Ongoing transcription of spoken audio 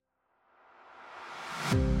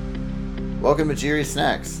Welcome to GRE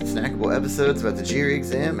Snacks, snackable episodes about the GRE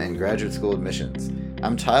exam and graduate school admissions.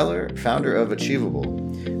 I'm Tyler, founder of Achievable.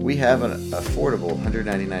 We have an affordable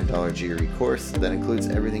 $199 GRE course that includes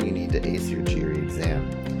everything you need to ace your GRE exam,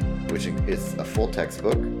 which is a full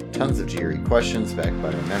textbook, tons of GRE questions backed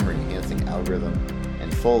by our memory-enhancing algorithm,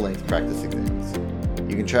 and full-length practice exams.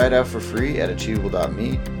 You can try it out for free at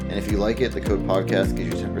achievable.me, and if you like it, the code podcast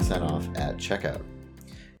gives you 10% off at checkout.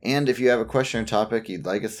 And if you have a question or topic you'd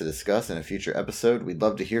like us to discuss in a future episode, we'd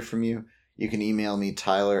love to hear from you. You can email me,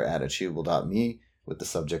 tyler@achievable.me, with the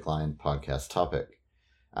subject line podcast topic.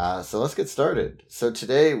 So let's get started. So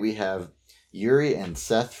today we have Yuri and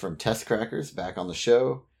Seth from Test Crackers back on the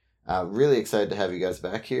show. Really excited to have you guys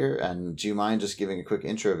back here. And do you mind just giving a quick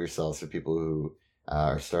intro of yourselves for people who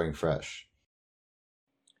are starting fresh?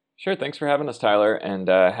 Sure, thanks for having us, Tyler, and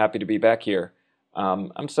happy to be back here.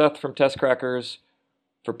 I'm Seth from Test Crackers.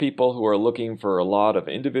 For people who are looking for a lot of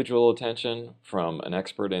individual attention from an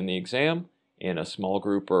expert in the exam in a small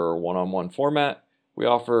group or one-on-one format, we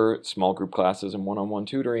offer small group classes and one-on-one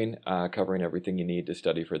tutoring, covering everything you need to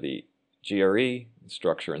study for the GRE,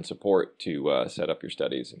 structure and support to set up your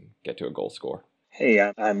studies and get to a goal score.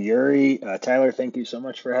 Hey, I'm Yuri. Tyler, thank you so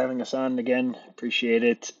much for having us on again. Appreciate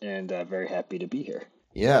it, and very happy to be here.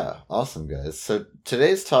 Yeah, awesome, guys. So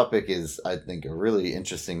today's topic is, I think, a really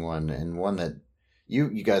interesting one, and one that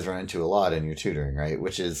you guys run into a lot in your tutoring, right?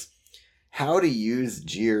 Which is how to use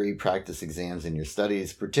GRE practice exams in your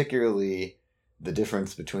studies, particularly the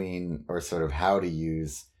difference between, or sort of how to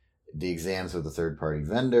use the exams with a third-party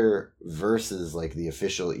vendor versus like the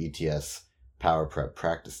official ETS Power Prep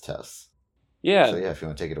practice tests. Yeah. So if you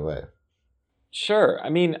want to take it away. Sure. I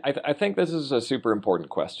mean, I think this is a super important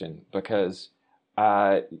question because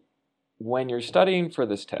when you're studying for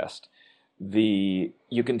this test,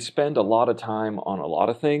 you can spend a lot of time on a lot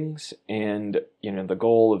of things, and the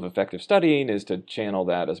goal of effective studying is to channel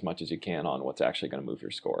that as much as you can on what's actually going to move your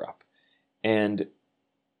score up. And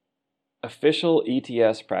official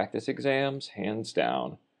ETS practice exams, hands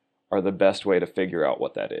down, are the best way to figure out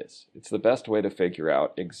what that is. It's the best way to figure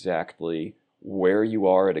out exactly where you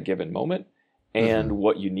are at a given moment and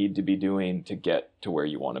what you need to be doing to get to where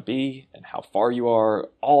you want to be and how far you are,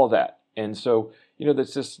 all of that. And so,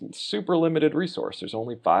 there's this super limited resource. There's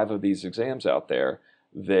only 5 of these exams out there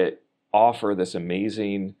that offer this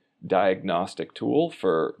amazing diagnostic tool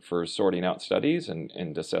for sorting out studies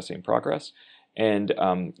and assessing progress. And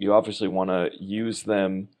you obviously want to use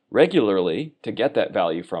them regularly to get that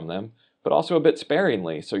value from them, but also a bit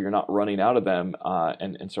sparingly so you're not running out of them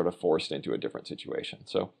and sort of forced into a different situation.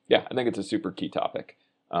 So, yeah, I think it's a super key topic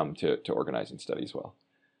to organizing studies well.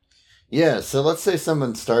 Yeah, so let's say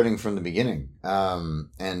someone's starting from the beginning,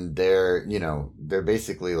 and they're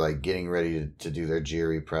basically like getting ready to do their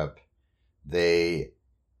GRE prep. They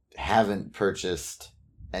haven't purchased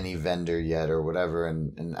any vendor yet or whatever,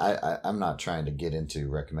 and I'm not trying to get into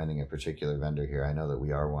recommending a particular vendor here. I know that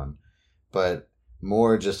we are one, but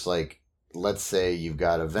more just like, let's say you've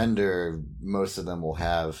got a vendor, most of them will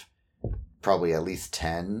have probably at least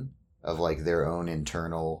 10 of like their own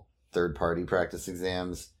internal third-party practice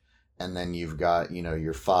exams. And then you've got,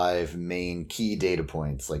 your 5 main key data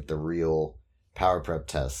points, like the real Power Prep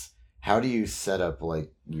tests. How do you set up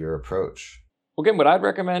like your approach? Well, again, what I'd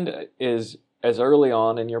recommend is as early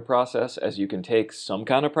on in your process as you can take some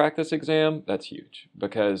kind of practice exam. That's huge,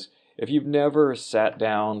 because if you've never sat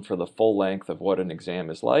down for the full length of what an exam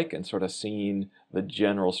is like and sort of seen the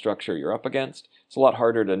general structure you're up against, it's a lot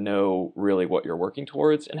harder to know really what you're working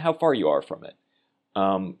towards and how far you are from it.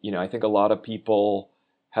 I think a lot of people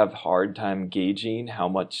have hard time gauging how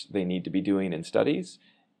much they need to be doing in studies,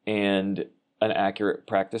 and an accurate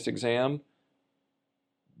practice exam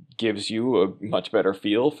gives you a much better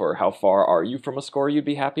feel for how far are you from a score you'd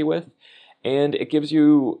be happy with, and it gives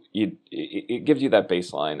you that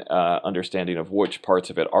baseline understanding of which parts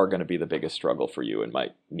of it are going to be the biggest struggle for you and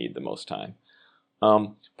might need the most time.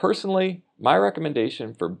 Personally, my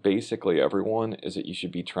recommendation for basically everyone is that you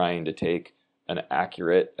should be trying to take an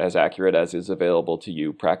accurate as is available to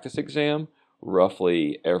you practice exam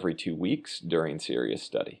roughly every 2 weeks during serious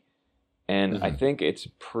study. And I think it's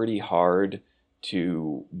pretty hard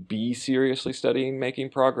to be seriously studying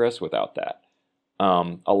making progress without that.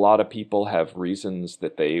 A lot of people have reasons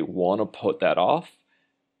that they want to put that off,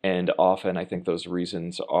 and often I think those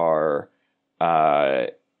reasons are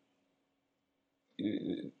a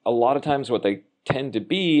lot of times what they tend to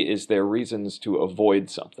be is their reasons to avoid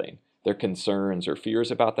something, their concerns or fears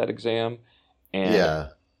about that exam. And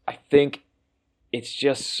I think it's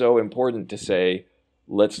just so important to say,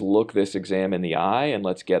 let's look this exam in the eye and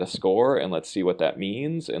let's get a score and let's see what that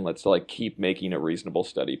means and let's like keep making a reasonable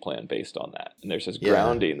study plan based on that. And there's this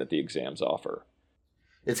grounding that the exams offer.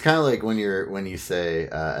 It's kind of like when you say,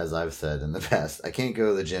 as I've said in the past, I can't go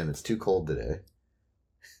to the gym, it's too cold today.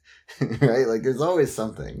 Right? Like there's always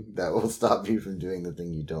something that will stop you from doing the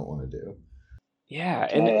thing you don't want to do. Yeah.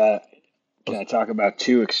 Can I talk about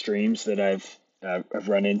two extremes that I've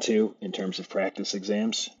run into in terms of practice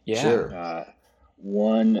exams? Yeah. Sure.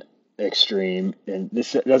 One extreme, and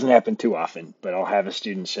this doesn't happen too often, but I'll have a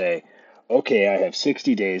student say, okay, I have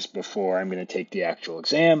 60 days before I'm going to take the actual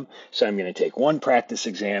exam, so I'm going to take one practice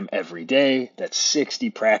exam every day. That's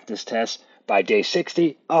 60 practice tests. By day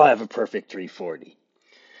 60, I'll have a perfect 340.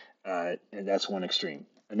 And that's one extreme.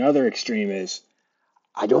 Another extreme is,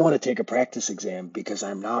 I don't want to take a practice exam because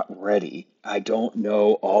I'm not ready. I don't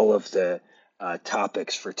know all of the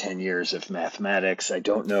topics for 10 years of mathematics. I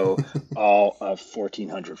don't know all of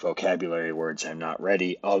 1,400 vocabulary words. I'm not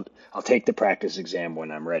ready. I'll take the practice exam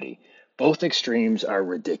when I'm ready. Both extremes are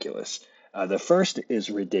ridiculous. The first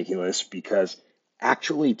is ridiculous because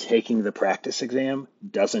actually taking the practice exam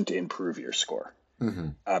doesn't improve your score.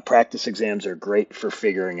 Practice exams are great for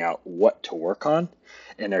figuring out what to work on,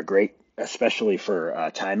 and they're great especially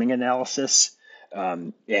for timing analysis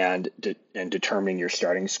and determining your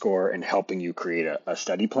starting score and helping you create a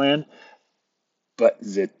study plan. But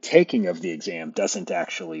the taking of the exam doesn't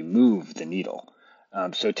actually move the needle.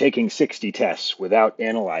 So taking 60 tests without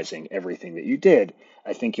analyzing everything that you did,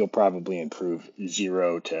 I think you'll probably improve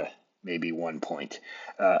 0 to maybe 1 point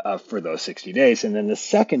for those 60 days. And then the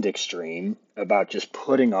second extreme about just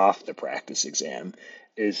putting off the practice exam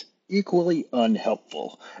is equally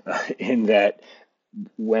unhelpful in that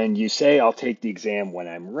when you say, I'll take the exam when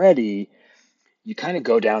I'm ready, you kind of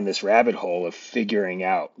go down this rabbit hole of figuring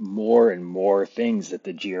out more and more things that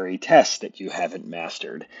the GRE tests that you haven't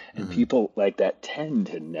mastered. And people like that tend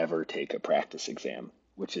to never take a practice exam,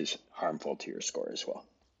 which is harmful to your score as well.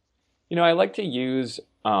 You know, I like to use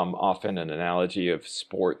often an analogy of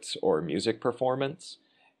sports or music performance.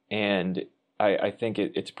 And I think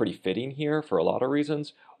it's pretty fitting here for a lot of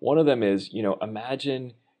reasons. One of them is, you know,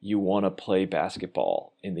 imagine you want to play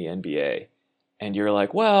basketball in the NBA. And you're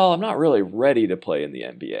like, well, I'm not really ready to play in the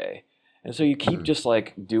NBA. And so you keep just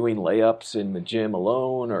like doing layups in the gym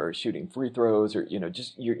alone or shooting free throws or, you know,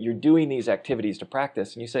 just you're doing these activities to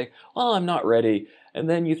practice. And you say, well, I'm not ready. And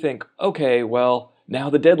then you think, okay, well,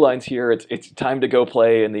 now the deadline's here. It's time to go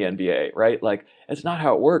play in the NBA, right? Like, it's not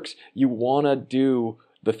how it works. You want to do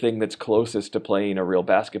the thing that's closest to playing a real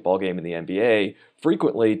basketball game in the NBA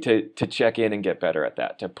frequently to check in and get better at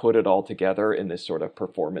that, to put it all together in this sort of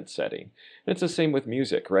performance setting. And it's the same with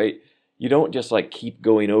music, right? You don't just like keep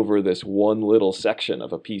going over this one little section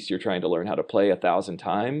of a piece you're trying to learn how to play 1,000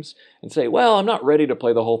 times and say, well, I'm not ready to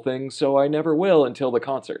play the whole thing, so I never will until the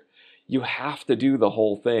concert. You have to do the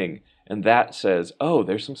whole thing. And that says, oh,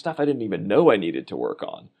 there's some stuff I didn't even know I needed to work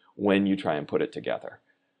on when you try and put it together.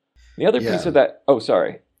 The other piece of that, oh,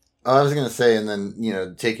 sorry. Oh, I was going to say, and then, you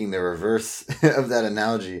know, taking the reverse of that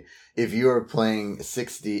analogy, if you're playing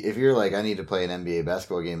 60, if you're like, I need to play an NBA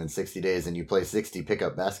basketball game in 60 days and you play 60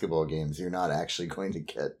 pickup basketball games, you're not actually going to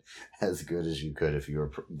get as good as you could if you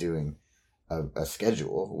were doing a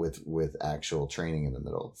schedule with actual training in the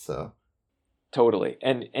middle. So totally.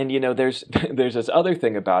 And you know, there's this other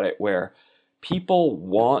thing about it where people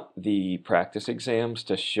want the practice exams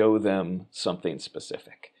to show them something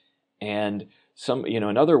specific. And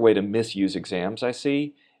another way to misuse exams I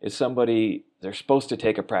see is they're supposed to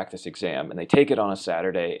take a practice exam and they take it on a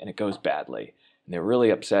Saturday and it goes badly. And they're really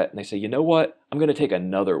upset and they say, you know what? I'm going to take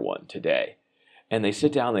another one today. And they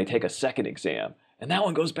sit down and they take a second exam and that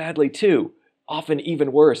one goes badly too, often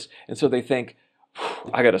even worse. And so they think,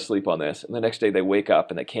 I got to sleep on this. And the next day they wake up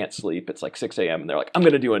and they can't sleep. It's like 6 a.m. and they're like, I'm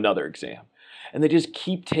going to do another exam. And they just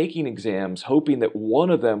keep taking exams, hoping that one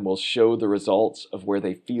of them will show the results of where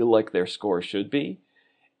they feel like their score should be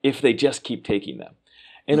if they just keep taking them.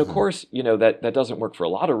 And of course, you know, that doesn't work for a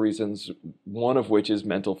lot of reasons, one of which is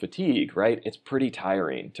mental fatigue, right? It's pretty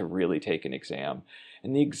tiring to really take an exam.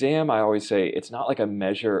 And the exam, I always say, it's not like a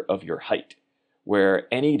measure of your height, where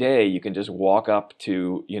any day you can just walk up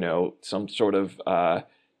to, you know, some sort of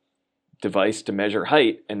device to measure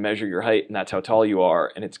height and measure your height, and that's how tall you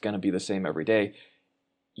are, and it's going to be the same every day.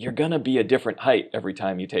 You're going to be a different height every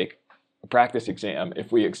time you take a practice exam,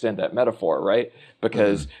 if we extend that metaphor, right?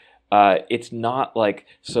 Because it's not like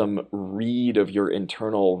some read of your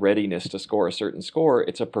internal readiness to score a certain score.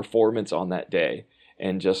 It's a performance on that day.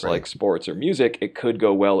 And just like sports or music, it could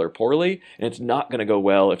go well or poorly, and it's not going to go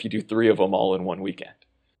well if you do 3 of them all in one weekend.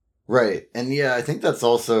 Right. And yeah, I think that's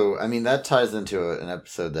also, I mean, that ties into an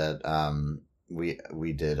episode that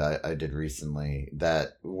we did, I did recently,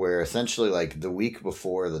 that where essentially like the week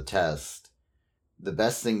before the test, the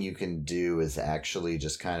best thing you can do is actually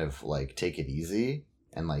just kind of like take it easy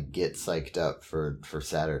and like get psyched up for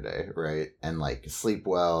Saturday, right? And like sleep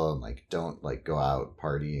well and like don't like go out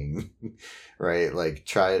partying, right? Like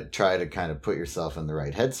try to kind of put yourself in the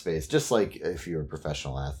right headspace, just like if you're a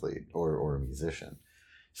professional athlete or a musician.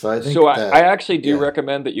 So I think So that, I actually do yeah.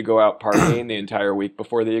 recommend that you go out partying the entire week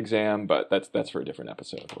before the exam, but that's for a different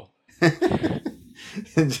episode. Well,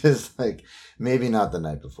 Just like maybe not the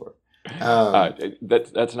night before.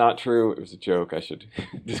 that's not true. It was a joke. I should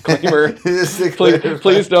disclaimer. Just to Please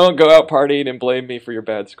clarify. don't go out partying and blame me for your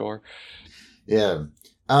bad score. Yeah.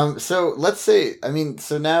 So let's say, I mean,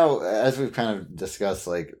 so now as we've kind of discussed,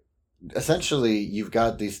 like essentially you've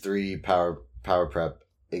got these three power prep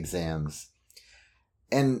exams,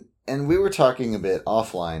 and we were talking a bit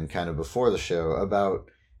offline kind of before the show about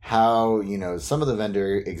how, you know, some of the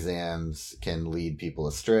vendor exams can lead people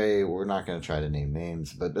astray. We're not going to try to name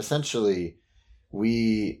names, but essentially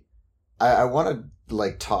I want to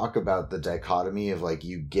like talk about the dichotomy of like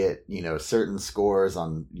you get, you know, certain scores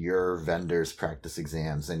on your vendor's practice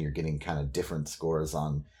exams and you're getting kind of different scores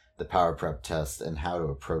on the power prep test and how to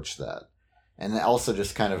approach that. And also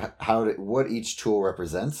just kind of what each tool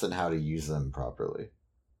represents and how to use them properly.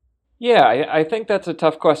 Yeah, I think that's a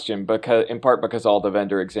tough question because, in part, because all the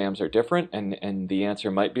vendor exams are different, and the answer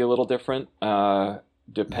might be a little different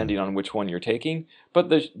depending on which one you're taking. But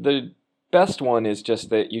the best one is just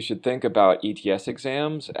that you should think about ETS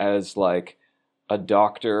exams as like a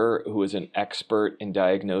doctor who is an expert in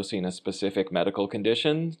diagnosing a specific medical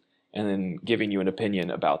condition and then giving you an opinion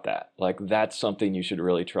about that. Like that's something you should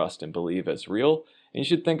really trust and believe as real. And you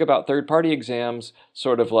should think about third-party exams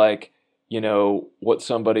sort of like, you know, what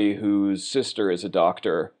somebody whose sister is a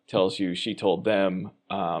doctor tells you she told them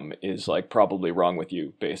is like probably wrong with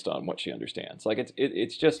you based on what she understands. Like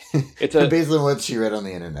it's just it's a Based on what she read on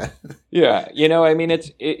the internet. yeah, you know, I mean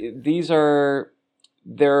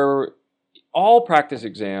they're all practice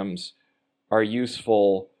exams are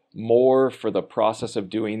useful more for the process of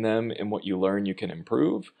doing them and what you learn you can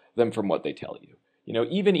improve than from what they tell you. You know,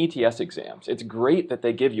 even ETS exams, it's great that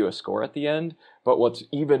they give you a score at the end, but what's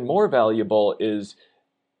even more valuable is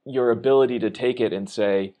your ability to take it and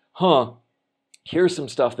say, here's some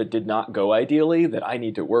stuff that did not go ideally that I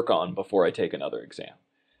need to work on before I take another exam.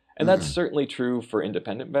 And that's certainly true for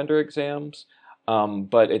independent vendor exams,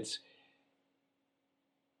 but it's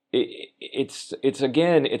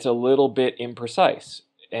again, it's a little bit imprecise.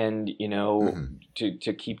 And, you know,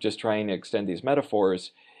 to keep just trying to extend these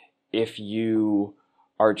metaphors, if you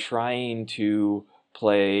are trying to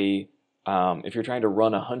play, if you're trying to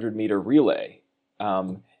run a 100-meter relay,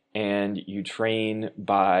 and you train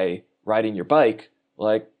by riding your bike,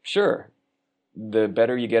 like, sure, the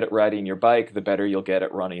better you get at riding your bike, the better you'll get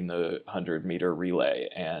at running the 100-meter relay.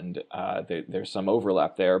 And there's some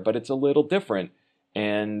overlap there, but it's a little different,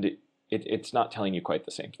 and it's not telling you quite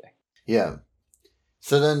the same thing. Yeah.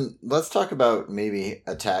 So then let's talk about maybe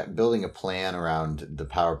building a plan around the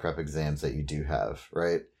power prep exams that you do have,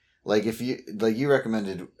 right? Like if you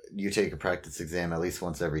recommended you take a practice exam at least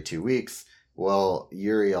once every 2 weeks. Well,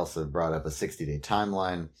 Yuri also brought up a 60-day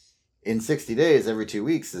timeline. In 60 days, every 2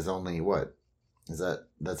 weeks is only what?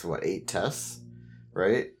 That's 8 tests,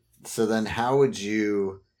 right? So then how would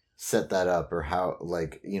you set that up, or how,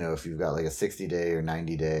 like, you know, if you've got like a 60-day or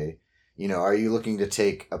 90-day, you know, are you looking to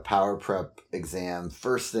take a power prep exam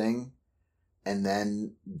first thing and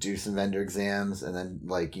then do some vendor exams and then,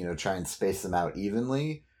 like, you know, try and space them out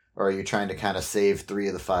evenly? Or are you trying to kind of save 3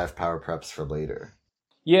 of the 5 power preps for later?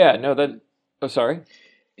 Yeah, no, sorry.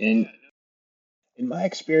 In my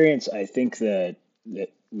experience, I think that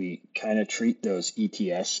we kind of treat those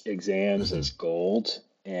ETS exams as gold,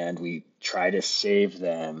 and we try to save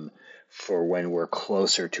them for when we're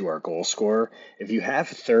closer to our goal score. If you have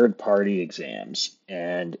third-party exams,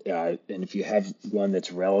 and if you have one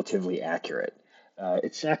that's relatively accurate,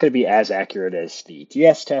 it's not going to be as accurate as the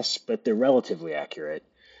ETS tests, but they're relatively accurate.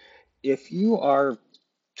 If you are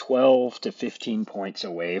 12 to 15 points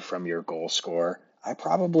away from your goal score, I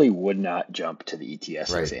probably would not jump to the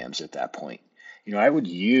ETS exams at that point. You know, I would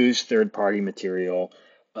use third-party material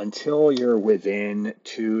until you're within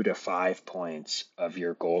 2 to 5 points of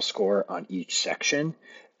your goal score on each section,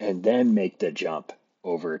 and then make the jump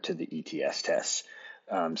over to the ETS tests,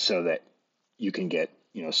 so that you can get,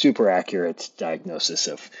 you know, super accurate diagnosis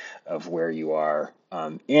of where you are,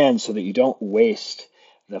 and so that you don't waste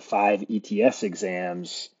the 5 ETS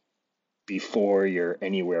exams before you're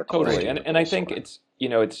anywhere close to Totally. your And goal I think score. it's, you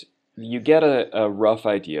know, you get a rough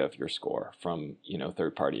idea of your score from,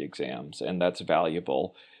 third-party exams, and that's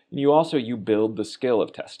valuable. You build the skill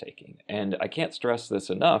of test taking. And I can't stress this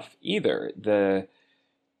enough either.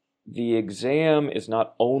 The exam is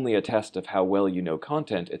not only a test of how well you know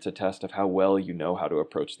content, it's a test of how well you know how to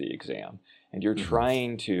approach the exam. And you're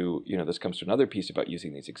trying to, this comes to another piece about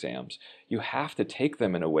using these exams. You have to take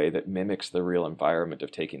them in a way that mimics the real environment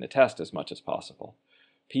of taking the test as much as possible.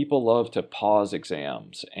 People love to pause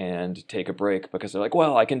exams and take a break because they're like,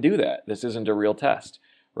 well, I can do that. This isn't a real test,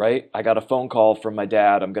 right? I got a phone call from my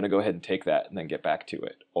dad. I'm going to go ahead and take that and then get back to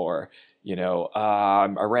it. Or, I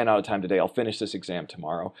ran out of time today. I'll finish this exam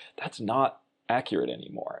tomorrow. That's not accurate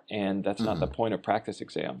anymore. And that's not the point of practice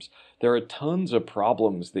exams. There are tons of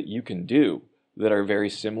problems that you can do that are very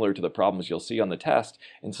similar to the problems you'll see on the test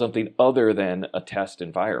in something other than a test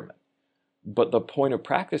environment. But the point of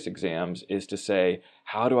practice exams is to say,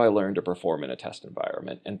 how do I learn to perform in a test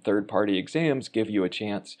environment? And third-party exams give you a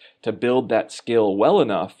chance to build that skill well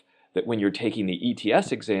enough that when you're taking the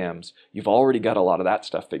ETS exams, you've already got a lot of that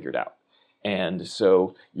stuff figured out. And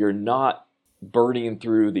so you're not burning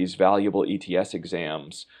through these valuable ETS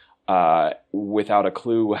exams without a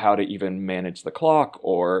clue how to even manage the clock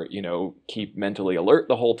or, keep mentally alert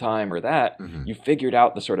the whole time or that. You figured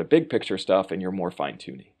out the sort of big picture stuff and you're more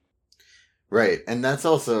fine-tuning. Right. And that's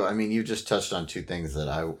also, you just touched on two things that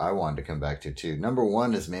I wanted to come back to too. Number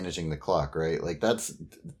one is managing the clock, right? Like that's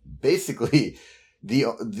basically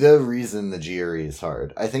the reason the GRE is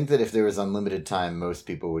hard. I think that if there was unlimited time, most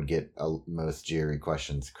people would get most GRE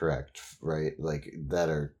questions correct, right? Like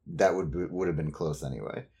that would have been close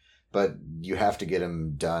anyway. But you have to get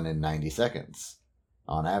them done in 90 seconds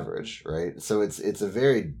on average, right? So it's a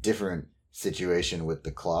very different situation with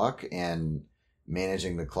the clock, and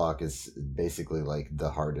managing the clock is basically like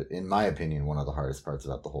in my opinion, one of the hardest parts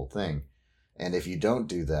about the whole thing. And if you don't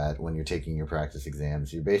do that when you're taking your practice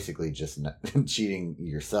exams, you're basically just cheating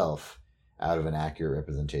yourself out of an accurate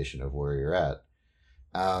representation of where you're at.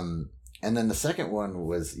 And then the second one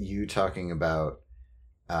was you talking about,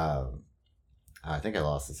 I think I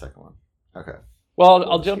lost the second one. Okay. Well,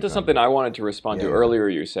 I'll jump to something I wanted to respond to earlier.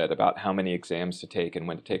 You said about how many exams to take and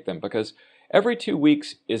when to take them, because every 2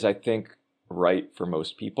 weeks is, I think, right for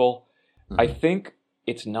most people. I think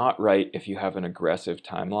it's not right if you have an aggressive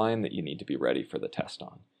timeline that you need to be ready for the test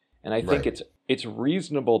on. And I think it's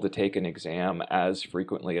reasonable to take an exam as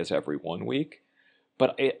frequently as every 1 week,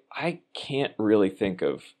 but I can't really think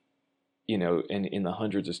of, in the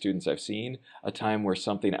hundreds of students I've seen, a time where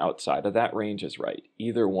something outside of that range is right,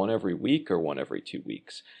 either one every week or one every 2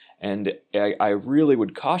 weeks. And I really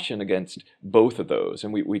would caution against both of those.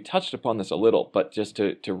 And we touched upon this a little, but just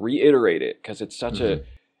to reiterate it, because it's such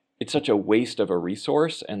a waste of a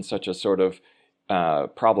resource and such a sort of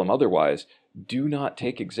problem otherwise. Do not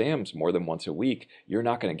take exams more than once a week. You're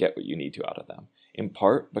not going to get what you need to out of them. In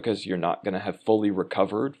part because you're not going to have fully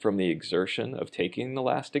recovered from the exertion of taking the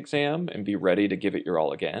last exam and be ready to give it your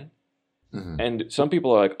all again. And some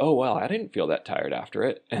people are like, oh, well, I didn't feel that tired after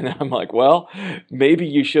it. And I'm like, well, maybe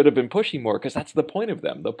you should have been pushing more, because that's the point of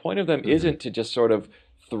them. The point of them isn't to just sort of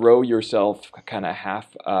throw yourself kind of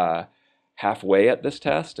halfway at this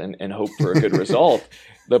test and hope for a good result.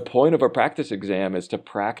 The point of a practice exam is to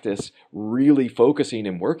practice really focusing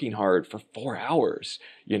and working hard for 4 hours,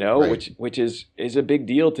 which is a big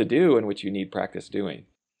deal to do and which you need practice doing.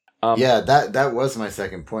 That was my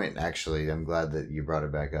second point, actually. I'm glad that you brought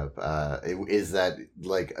it back up. Is that,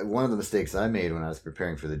 like, one of the mistakes I made when I was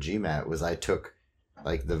preparing for the GMAT was I took,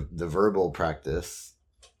 like, the verbal practice,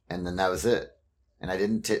 and then that was it. And I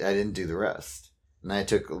didn't do the rest. And I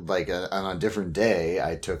took, like, on a different day,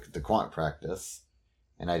 I took the quant practice,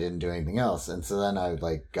 and I didn't do anything else. And so then I,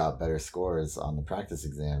 like, got better scores on the practice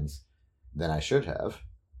exams than I should have.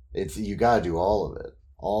 You gotta do all of it.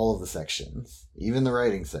 All of the sections, even the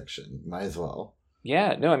writing section, might as well.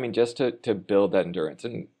 Yeah, no, just to build that endurance.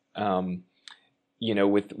 And,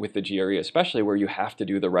 with the GRE, especially where you have to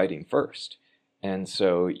do the writing first. And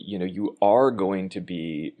so, you are going to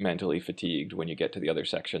be mentally fatigued when you get to the other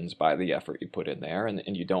sections by the effort you put in there.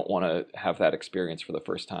 And you don't want to have that experience for the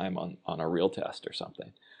first time on a real test or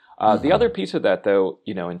something. The other piece of that, though,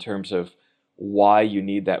 in terms of why you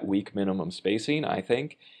need that week minimum spacing, I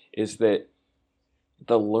think, is that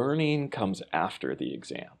the learning comes after the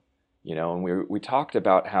exam, and we talked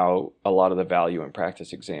about how a lot of the value in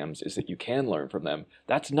practice exams is that you can learn from them.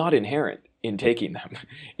 That's not inherent in taking them.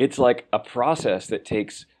 It's like a process that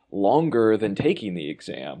takes longer than taking the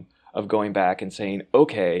exam, of going back and saying,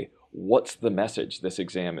 okay, what's the message this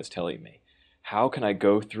exam is telling me? How can I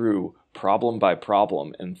go through problem by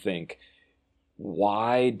problem and think,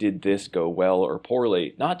 why did this go well or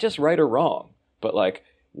poorly? Not just right or wrong, but like,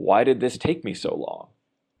 why did this take me so long?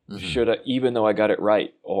 Should I, even though I got it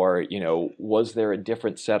right? Or, was there a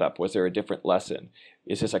different setup? Was there a different lesson?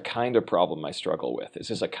 Is this a kind of problem I struggle with? Is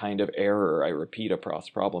this a kind of error I repeat across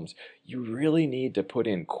problems? You really need to put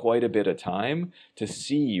in quite a bit of time to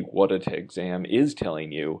see what an exam is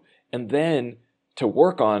telling you, and then to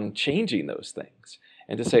work on changing those things.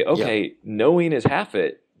 And to say, okay, knowing is half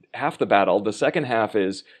the battle. The second half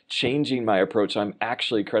is changing my approach. I'm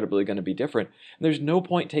actually credibly going to be different. And there's no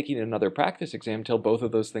point taking another practice exam till both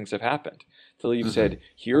of those things have happened. Till you've said,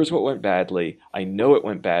 here's what went badly. I know it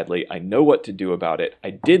went badly. I know what to do about it. I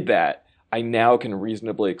did that. I now can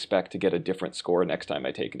reasonably expect to get a different score next time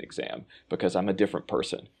I take an exam because I'm a different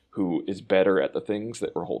person who is better at the things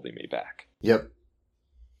that were holding me back. Yep.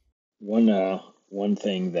 One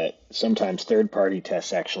thing that sometimes third-party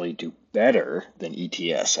tests actually do better than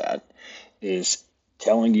ETS at is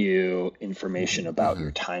telling you information about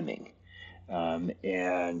your timing.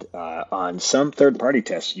 And on some third-party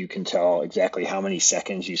tests, you can tell exactly how many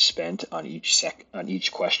seconds you spent on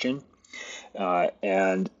each question.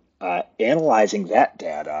 And analyzing that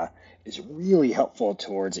data is really helpful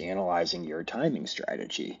towards analyzing your timing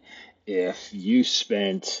strategy. If you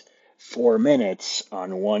spent 4 minutes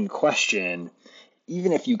on one question,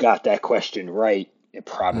 even if you got that question right, it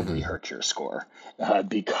probably hurt your score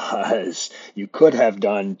because you could have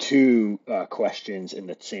done 2 questions in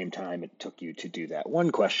the same time it took you to do that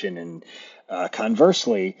one question. And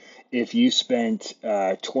conversely, if you spent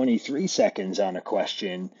 23 seconds on a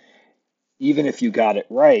question, even if you got it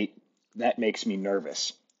right, that makes me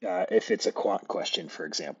nervous. If it's a quant question, for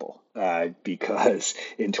example, because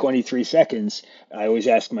in 23 seconds, I always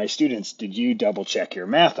ask my students, did you double check your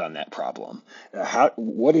math on that problem?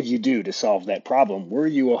 What did you do to solve that problem? Were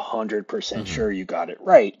you 100% sure you got it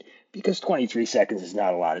right? Because 23 seconds is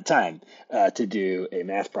not a lot of time to do a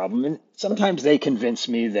math problem. And sometimes they convince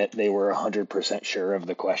me that they were 100% sure of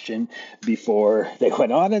the question before they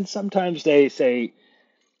went on. And sometimes they say,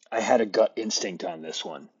 I had a gut instinct on this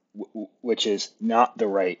one, which is not the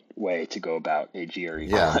right way to go about a GRE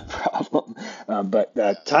problem.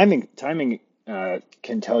 But timing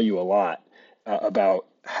can tell you a lot about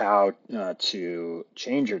how to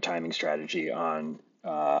change your timing strategy on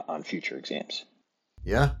future exams.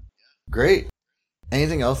 Yeah, great.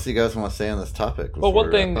 Anything else you guys want to say on this topic? Well,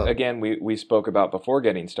 one thing, again, we spoke about before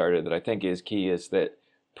getting started that I think is key is that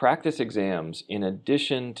practice exams, in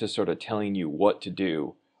addition to sort of telling you what to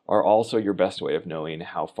do, are also your best way of knowing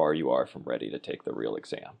how far you are from ready to take the real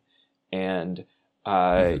exam. And,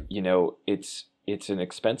 it's an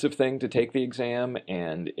expensive thing to take the exam,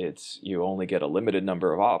 and you only get a limited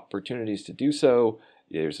number of opportunities to do so.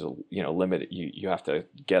 There's a, limit, you have to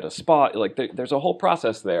get a spot. Like there's a whole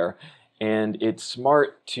process there, and it's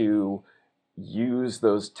smart to use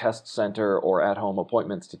those test center or at-home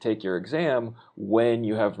appointments to take your exam when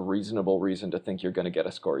you have reasonable reason to think you're going to get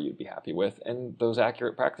a score you'd be happy with. And those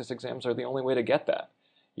accurate practice exams are the only way to get that.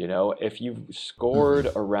 If you've scored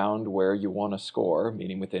around where you want to score,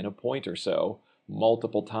 meaning within a point or so,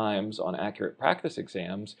 multiple times on accurate practice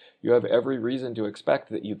exams, you have every reason to expect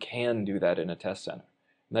that you can do that in a test center.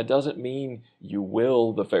 And that doesn't mean you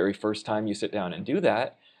will the very first time you sit down and do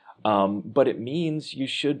that. But it means you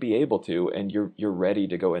should be able to, and you're ready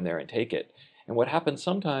to go in there and take it. And what happens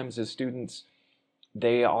sometimes is students,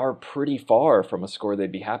 they are pretty far from a score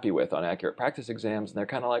they'd be happy with on accurate practice exams, and they're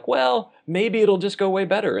kind of like, well, maybe it'll just go way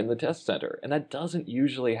better in the test center. And that doesn't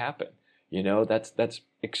usually happen. That's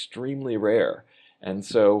extremely rare. And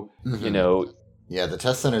so, Yeah, the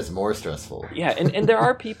test center is more stressful. Yeah, and there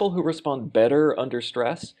are people who respond better under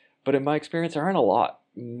stress, but in my experience, there aren't a lot.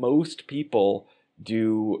 Most people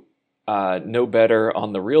do know better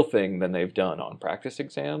on the real thing than they've done on practice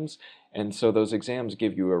exams. And so those exams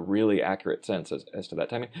give you a really accurate sense as to that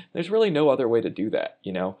timing. There's really no other way to do that.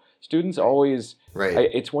 Students always,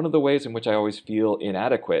 it's one of the ways in which I always feel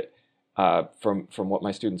inadequate from what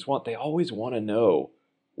my students want. They always want to know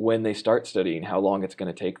when they start studying how long it's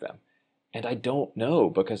going to take them. And I don't know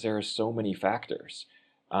because there are so many factors.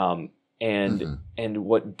 And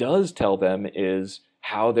what does tell them is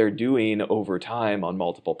how they're doing over time on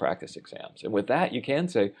multiple practice exams. And with that, you can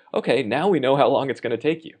say, okay, now we know how long it's going to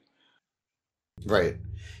take you. Right.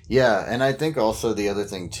 Yeah. And I think also the other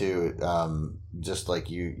thing too, just like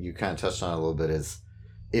you kind of touched on a little bit, is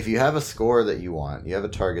if you have a score that you want, you have a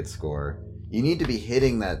target score, you need to be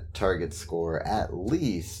hitting that target score at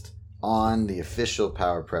least on the official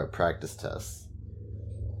Power Prep practice tests.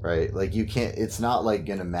 Right? Like it's not like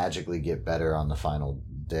going to magically get better on the final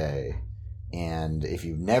day. And if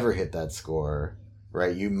you've never hit that score,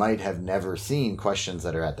 right? You might have never seen questions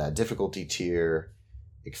that are at that difficulty tier,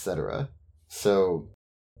 etc. So,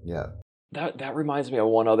 yeah. That reminds me of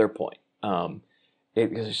one other point.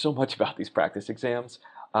 Because there's so much about these practice exams.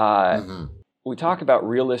 Mm-hmm. We talk about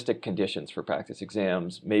realistic conditions for practice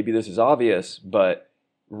exams. Maybe this is obvious, but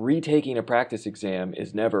retaking a practice exam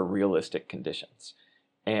is never realistic conditions.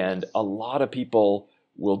 And a lot of people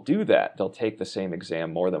will do that. They'll take the same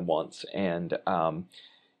exam more than once. And,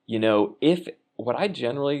 if what I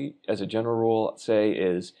generally, as a general rule, say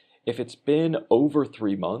is if it's been over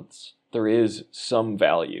 3 months, there is some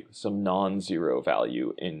value, some non-zero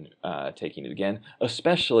value in taking it again,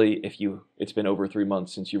 especially if it's been over 3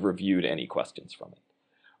 months since you've reviewed any questions from it.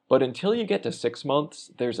 But until you get to 6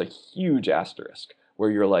 months, there's a huge asterisk where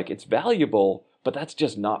you're like, it's valuable, but that's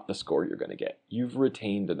just not the score you're going to get. You've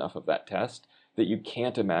retained enough of that test that you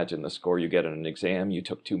can't imagine the score you get on an exam you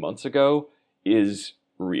took 2 months ago is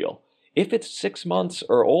real. If it's 6 months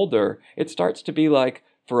or older, it starts to be like,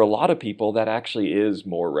 for a lot of people, that actually is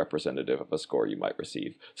more representative of a score you might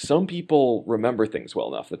receive. Some people remember things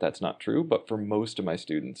well enough that that's not true, but for most of my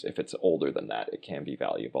students, if it's older than that, it can be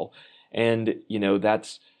valuable. And,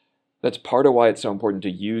 that's part of why it's so important to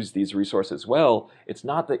use these resources well. It's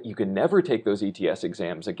not that you can never take those ETS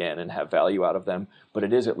exams again and have value out of them, but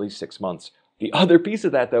it is at least 6 months. The other piece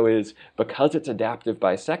of that, though, is because it's adaptive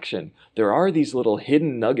by section, there are these little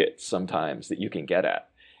hidden nuggets sometimes that you can get at.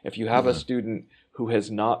 If you have a student who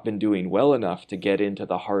has not been doing well enough to get into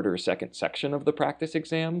the harder second section of the practice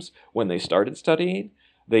exams when they started studying,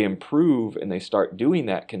 they improve and they start doing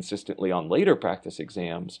that consistently on later practice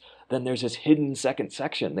exams, then there's this hidden second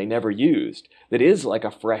section they never used that is like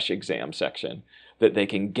a fresh exam section that they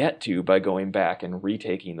can get to by going back and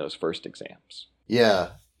retaking those first exams. Yeah,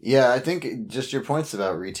 I think just your points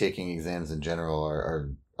about retaking exams in general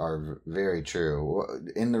are very true.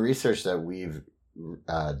 In the research that we've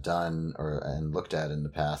done and looked at in the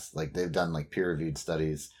past, like they've done like peer-reviewed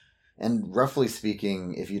studies, and roughly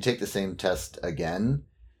speaking, if you take the same test again,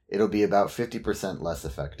 it'll be about 50% less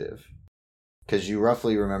effective, because you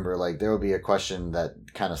roughly remember, like, there will be a question that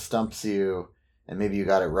kind of stumps you and maybe you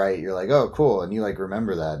got it right, you're like, oh cool, and you like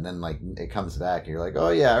remember that, and then like it comes back and you're like, oh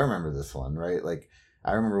yeah, I remember this one, right? Like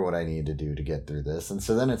I remember what I need to do to get through this, and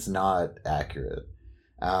so then it's not accurate.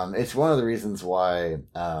 It's one of the reasons why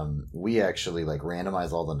we actually like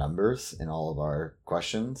randomize all the numbers in all of our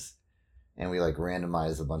questions, and we like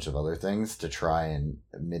randomize a bunch of other things to try and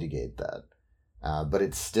mitigate that. But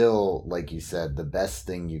it's still, like you said, the best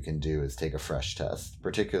thing you can do is take a fresh test,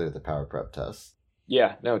 particularly the Power Prep test.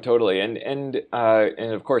 Yeah, no, totally. And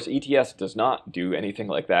of course, ETS does not do anything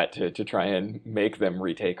like that to try and make them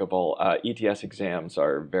retakeable. ETS exams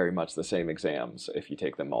are very much the same exams if you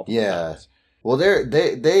take them multiple times. Well,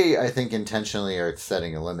 they I think intentionally are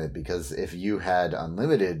setting a limit, because if you had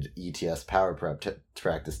unlimited ETS Power Prep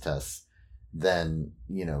practice tests, then,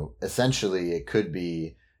 essentially it could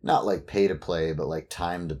be not like pay to play, but like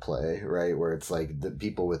time to play, right? Where it's like the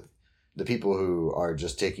people who are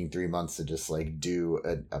just taking 3 months to just like do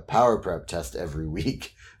a Power Prep test every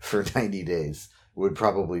week for 90 days would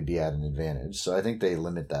probably be at an advantage. So I think they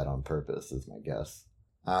limit that on purpose, is my guess.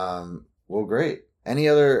 Well, great. Any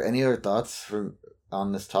other thoughts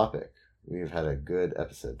on this topic? We've had a good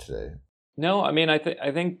episode today. No, I mean, I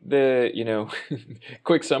think the,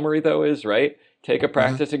 quick summary though is, right, take a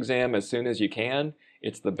practice exam as soon as you can.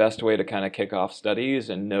 It's the best way to kind of kick off studies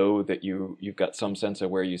and know that you've got some sense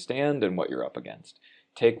of where you stand and what you're up against.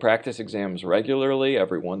 Take practice exams regularly,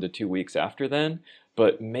 every 1 to 2 weeks after then,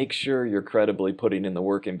 but make sure you're credibly putting in the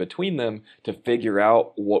work in between them to figure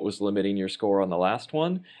out what was limiting your score on the last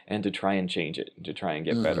one and to try and change it, to try and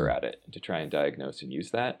get better at it, to try and diagnose and use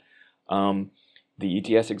that.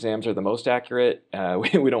 The ETS exams are the most accurate.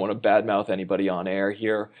 We don't want to badmouth anybody on air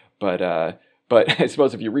here, but I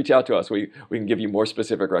suppose if you reach out to us, we can give you more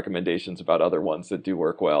specific recommendations about other ones that do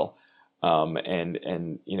work well,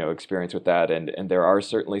 and experience with that. And there are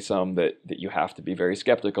certainly some that you have to be very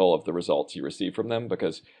skeptical of the results you receive from them,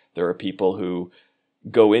 because there are people who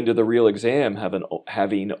go into the real exam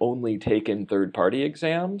having only taken third-party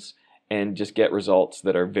exams and just get results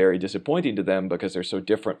that are very disappointing to them because they're so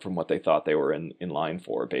different from what they thought they were in line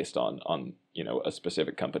for based on a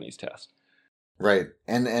specific company's test. Right.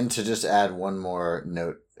 And to just add one more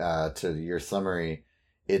note to your summary,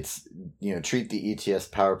 it's, treat the ETS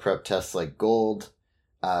Power Prep tests like gold.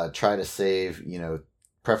 Try to save,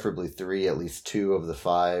 preferably 3, at least 2 of the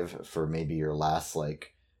 5 for maybe your last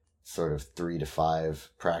like sort of 3 to 5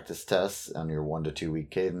 practice tests on your 1 to 2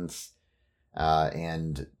 week cadence.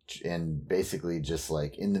 And basically just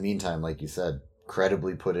like in the meantime, like you said,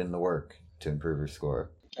 credibly put in the work to improve your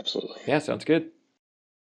score. Absolutely. Yeah, sounds good.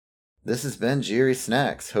 This has been GRE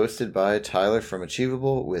Snacks, hosted by Tyler from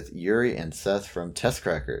Achievable with Yuri and Seth from Test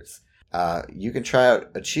Crackers. You can try out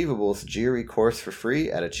Achievable's GRE course for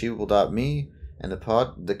free at achievable.me, and the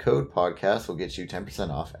code podcast will get you 10%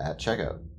 off at checkout.